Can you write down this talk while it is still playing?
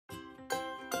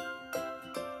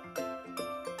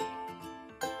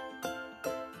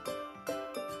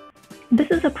This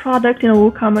is a product in a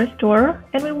WooCommerce store,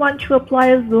 and we want to apply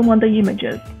a zoom on the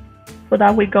images. For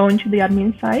that, we go into the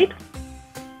admin side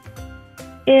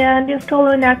and install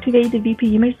and activate the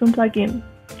VP Image Zoom plugin.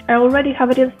 I already have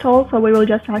it installed, so we will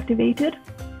just activate it.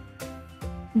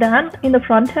 Then, in the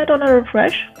front end on a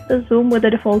refresh, the zoom with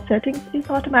the default settings is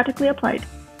automatically applied.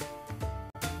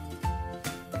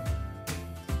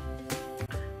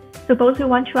 Suppose we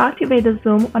want to activate the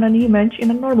zoom on an image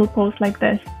in a normal post like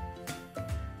this.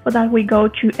 For that, we go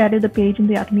to Edit the page in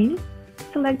the admin,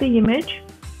 select the image,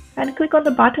 and click on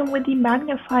the button with the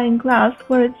magnifying glass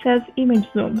where it says Image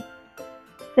Zoom.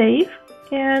 Save,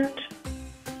 and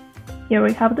here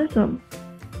we have the zoom.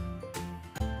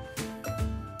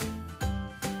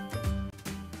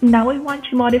 Now we want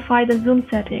to modify the zoom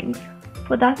settings.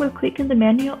 For that, we'll click in the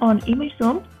menu on Image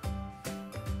Zoom,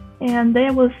 and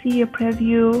there we'll see a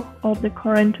preview of the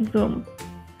current zoom.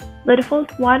 The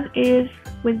default one is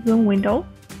with zoom window.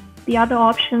 The other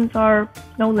options are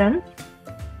no lens,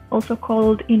 also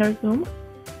called inner zoom,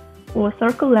 or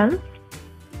circle lens,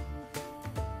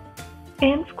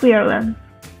 and square lens.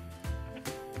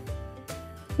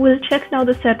 We'll check now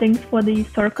the settings for the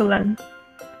circle lens.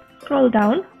 Scroll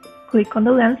down, click on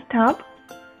the lens tab,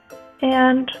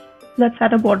 and let's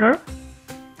add a border.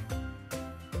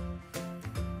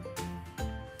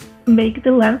 Make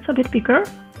the lens a bit bigger.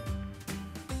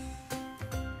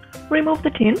 Remove the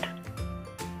tint.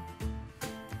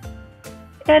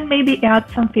 And maybe add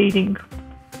some fading.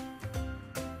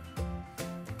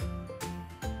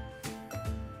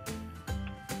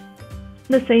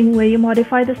 The same way you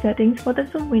modify the settings for the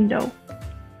zoom window.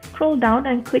 Scroll down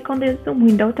and click on the zoom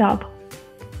window tab.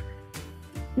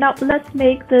 Now let's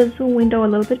make the zoom window a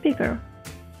little bit bigger.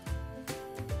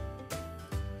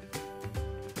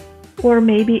 Or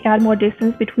maybe add more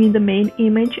distance between the main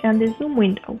image and the zoom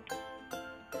window.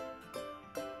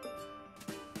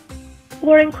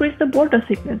 Or increase the border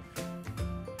thickness.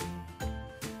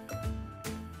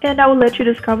 And I will let you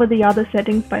discover the other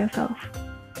settings by yourself.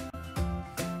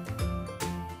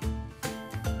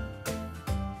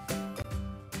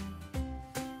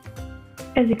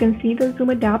 As you can see, the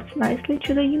zoom adapts nicely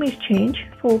to the image change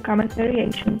for WooCommerce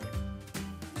variations.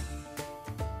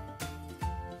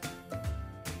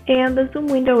 And the zoom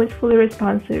window is fully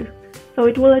responsive, so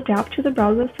it will adapt to the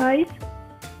browser size,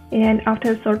 and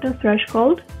after a certain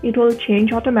threshold, it will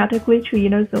change automatically to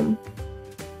inner zoom.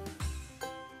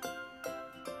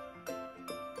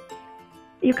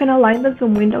 You can align the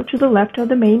zoom window to the left of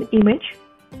the main image,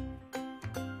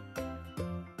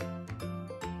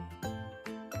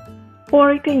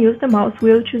 or you can use the mouse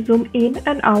wheel to zoom in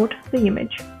and out the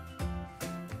image.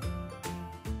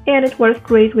 And it works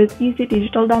great with easy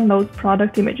digital download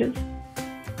product images.